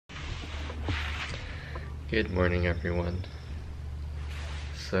Good morning, everyone.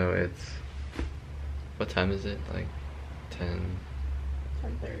 So it's, what time is it? Like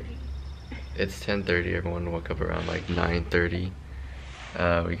 10:30. It's 10:30. Everyone woke up around like 9:30.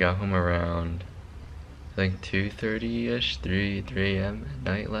 We got home around I think 2:30ish, 3 a.m. at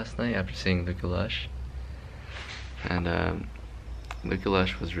night last night after seeing the goulash. And the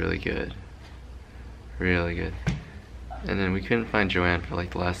goulash was really good. Really good. And then we couldn't find Joanne for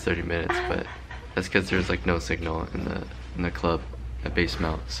like the last 30 minutes, but that's because there's like no signal in the club at Base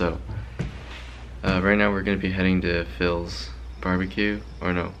Mount. So right now we're gonna be heading to Phil's barbecue,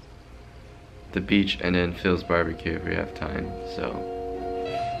 or no, the beach, and then Phil's barbecue if we have time. So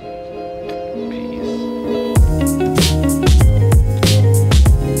peace.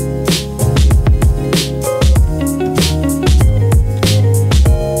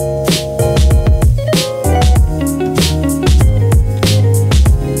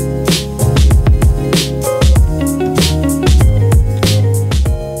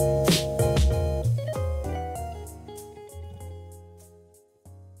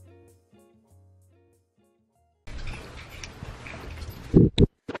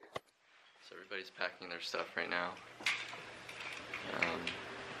 So everybody's packing their stuff right now.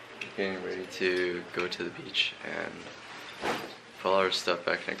 Getting ready to go to the beach and put all our stuff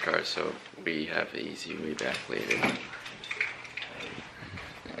back in the car so we have an easy way back later.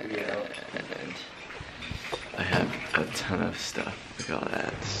 And I have a ton of stuff. Look at all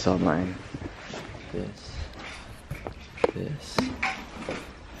that. This is all mine. This,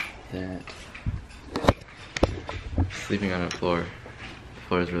 that. Sleeping on the floor. The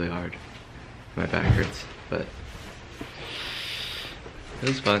floor is really hard. My back hurts, but it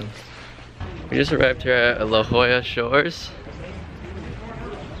was fun. We just arrived here at La Jolla Shores.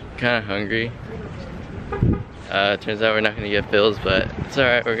 Kinda hungry. Turns out we're not gonna get Phil's, but it's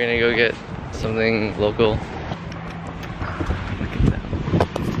alright, we're gonna go get something local. Look at that.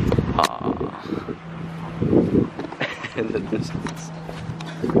 Aww. And then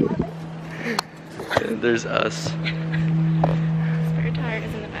there's us. Spare tire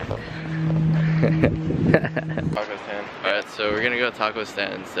is in the back. Taco stand. Alright, so we're gonna go to taco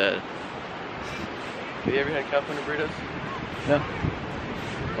stand instead. Have you ever had California burritos? No.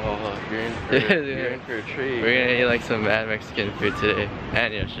 Oh, you're in for a treat. We're gonna eat like some mad Mexican food today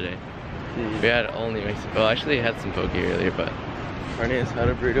and yesterday. We had only Mexican. Well, actually had some poke earlier, but Carne's had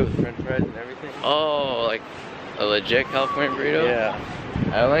a burrito with French fries and everything. Oh, like a legit California burrito? Yeah.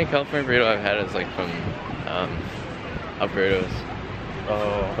 I only California burrito I've had is like from Albertos.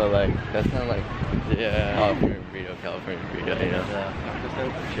 Oh. But like, that's not like California burrito, you know?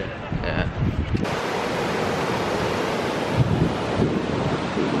 Yeah.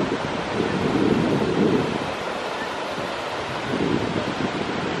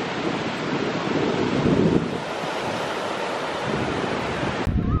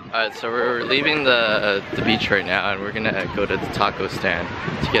 Alright, so we're leaving the beach right now, and we're gonna go to the taco stand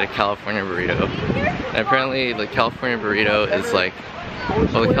to get a California burrito. And apparently the California burrito is like,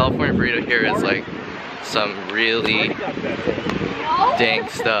 well, the California burrito here is like some really dank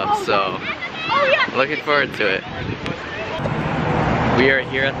stuff, so looking forward to it. We are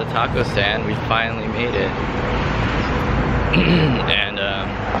here at the taco stand. We finally made it. And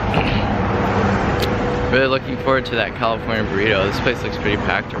really looking forward to that California burrito. This place looks pretty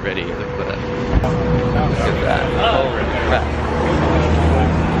packed already. Look at that. Look at that.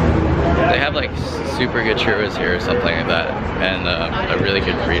 They have like super good churros here or something like that, and a really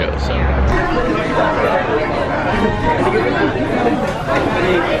good burrito. So.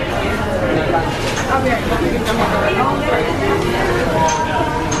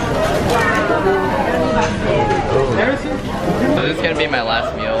 So this is gonna be my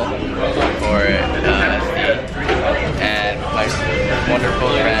last meal for SD and my wonderful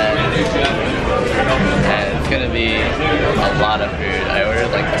friend, and it's gonna be a lot of food. I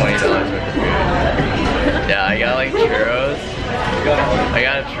ordered like $20 worth of food. Yeah, I got like churros. I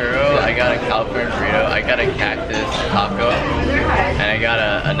got a churro, I got a California burrito, I got a Cactus taco, and I got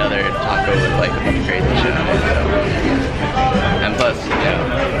another taco with like a bunch of crazy shit on it. So. And plus, you know,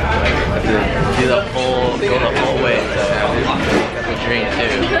 like, I have to do the whole, go the whole way, so the drink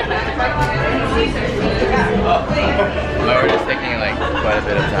too. My order is taking like quite a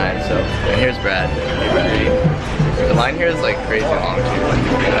bit of time, so and here's Brad. Hey Brad. The line here is like crazy long too, like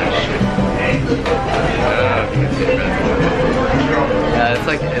I don't know if you can see it, Brad. Yeah,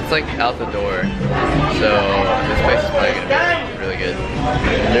 it's like out the door, so this place is probably gonna be really good.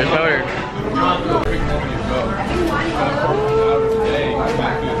 And there's my order.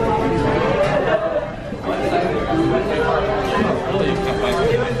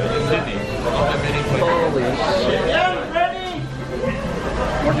 Holy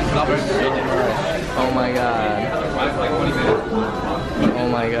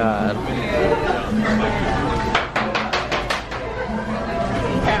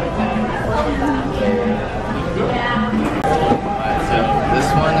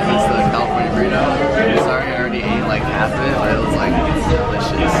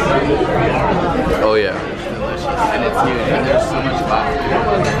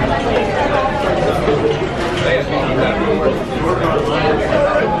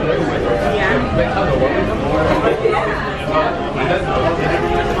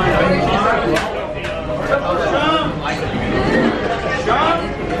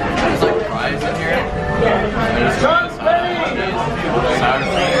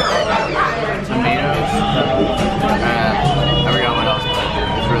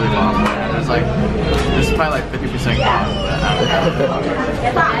probably like 50% gone.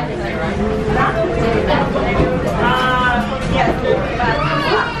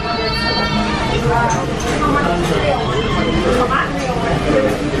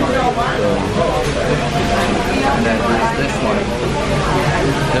 And then there's this one.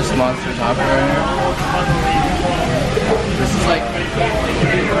 This monster taco right here. This is like, this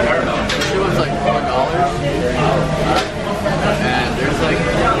shit was like $4. And there's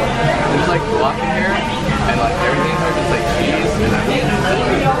like guac in here, and like everything here is like cheese, and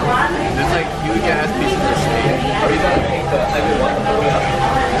there's like huge ass pieces of steak.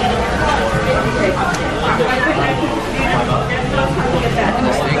 And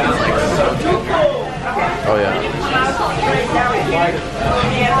the steak is like so tender. Oh yeah.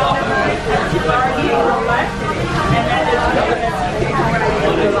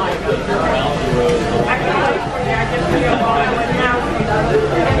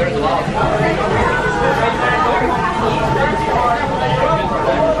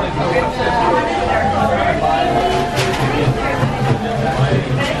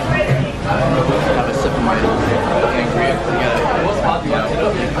 Have a sip of my sangria.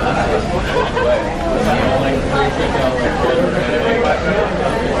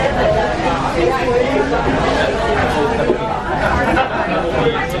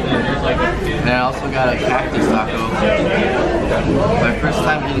 And I also got a cactus taco. My first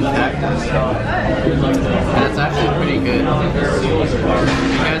time eating cactus. And it's actually pretty good. If you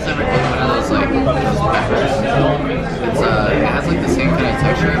guys ever get one of those like those peppers, it has like the same kind of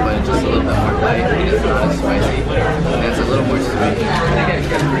texture, but it's just a little bit more light. It's not as spicy. And it's a little more sweet.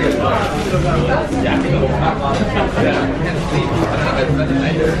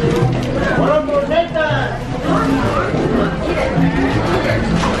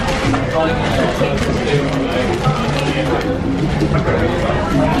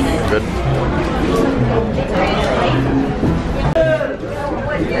 Good.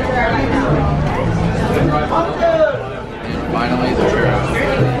 And finally the churros.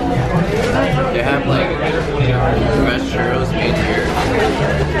 They have like fresh churros made here.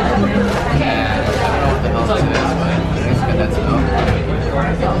 And I don't know what the hell this is, but I think it's good to know.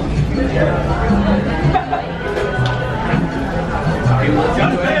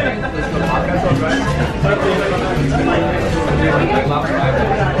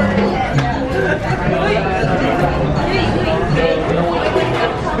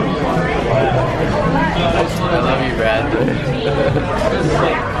 I love you, Brad. This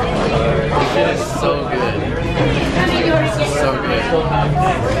shit is so good. This is so good. Look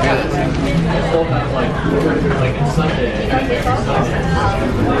at this. Like it's Sunday.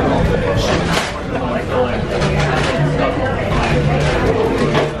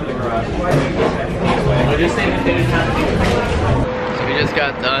 So we just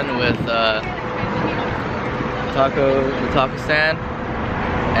got done with the taco stand,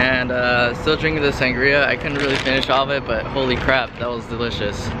 and still drinking the sangria. I couldn't really finish all of it, but holy crap, that was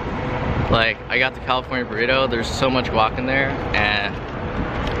delicious. Like, I got the California burrito. There's so much guac in there, and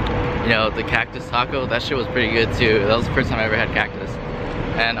you know, the cactus taco, that shit was pretty good too. That was the first time I ever had cactus,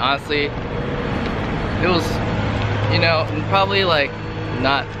 and honestly, it was, you know, probably like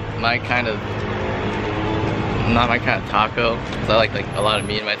not my kind of taco, because I like a lot of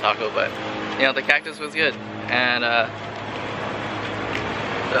meat in my taco, but you know, the cactus was good. And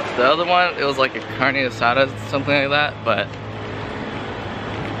the other one, it was like a carne asada, something like that, but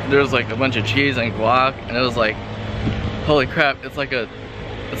there was like a bunch of cheese and guac, and it was like, holy crap, it's like a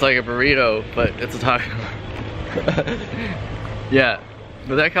burrito, but it's a taco. Yeah,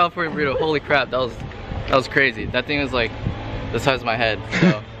 but that California burrito, holy crap, that was crazy. That thing was like the size of my head,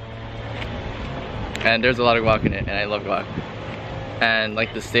 so. And there's a lot of guac in it, and I love guac. And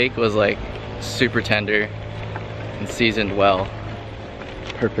like the steak was like super tender and seasoned well.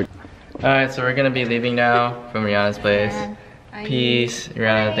 Perfect. Alright, so we're gonna be leaving now from Rihanna's place. Peace.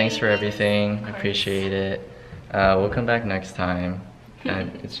 Rihanna, thanks for everything. I appreciate it. We'll come back next time.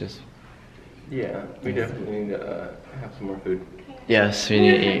 And it's just... Yeah, we definitely need to have some more food. Yes, we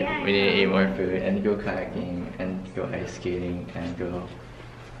need to eat. We need to eat more food and go kayaking and go ice skating and go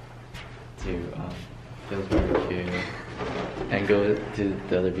to Phil's barbecue and go to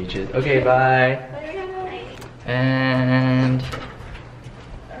the other beaches. Okay, bye. And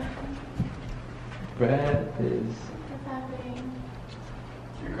Brad is. What's happening?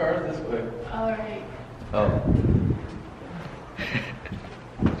 Your car is this way. Alright. Oh.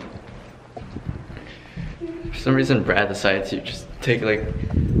 For some reason, Brad decided to just take like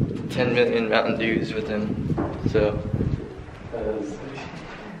 10 million Mountain Dews with him. So.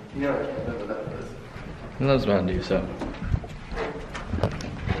 You know what that was. He loves Mountain Dew, so.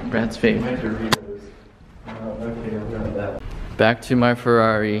 Brad's favorite. back to my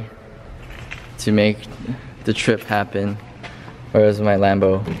Ferrari to make the trip happen. Where is my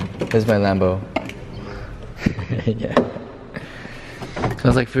Lambo? Here's my Lambo. Yeah.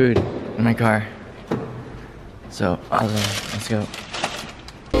 Smells like food in my car. So, let's go.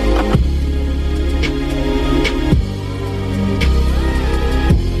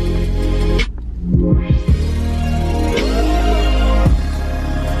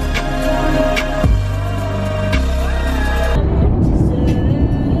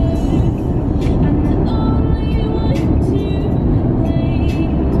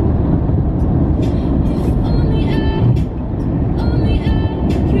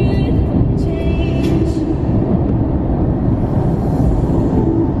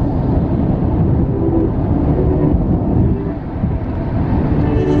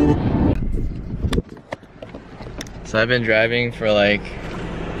 So I've been driving for like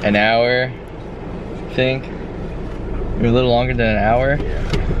an hour, I think. Or a little longer than an hour.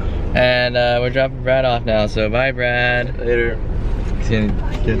 And we're dropping Brad off now, so bye Brad. Later. He's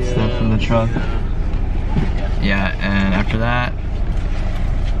gonna get stuff from the truck. Yeah, and after that,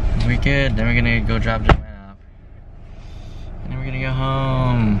 we good. Then we're gonna go drop Joanne off. And then we're gonna go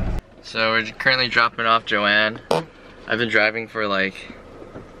home. So we're currently dropping off Joanne. I've been driving for like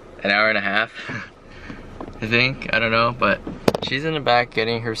an hour and a half. I think, I don't know, but she's in the back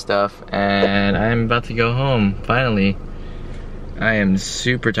getting her stuff and I'm about to go home, finally. I am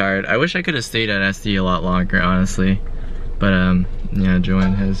super tired. I wish I could have stayed at SD a lot longer, honestly. But yeah,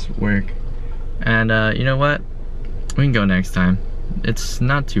 Joanne has work. And you know what? We can go next time. It's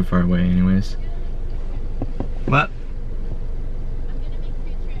not too far away anyways. What?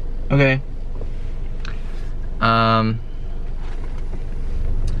 Okay.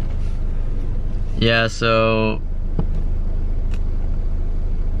 Yeah, so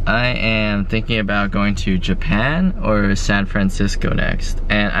I am thinking about going to Japan or San Francisco next.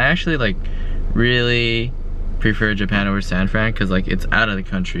 And I actually like really prefer Japan over San Fran because like it's out of the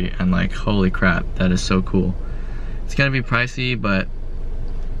country and like holy crap, that is so cool. It's gonna be pricey, but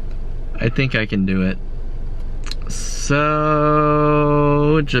I think I can do it.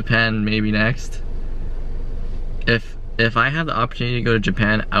 So Japan maybe next. If I have the opportunity to go to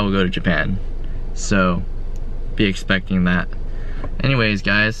Japan, I will go to Japan. So be expecting that. Anyways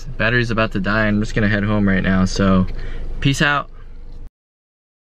guys, battery's about to die and I'm just gonna head home right now, so peace out.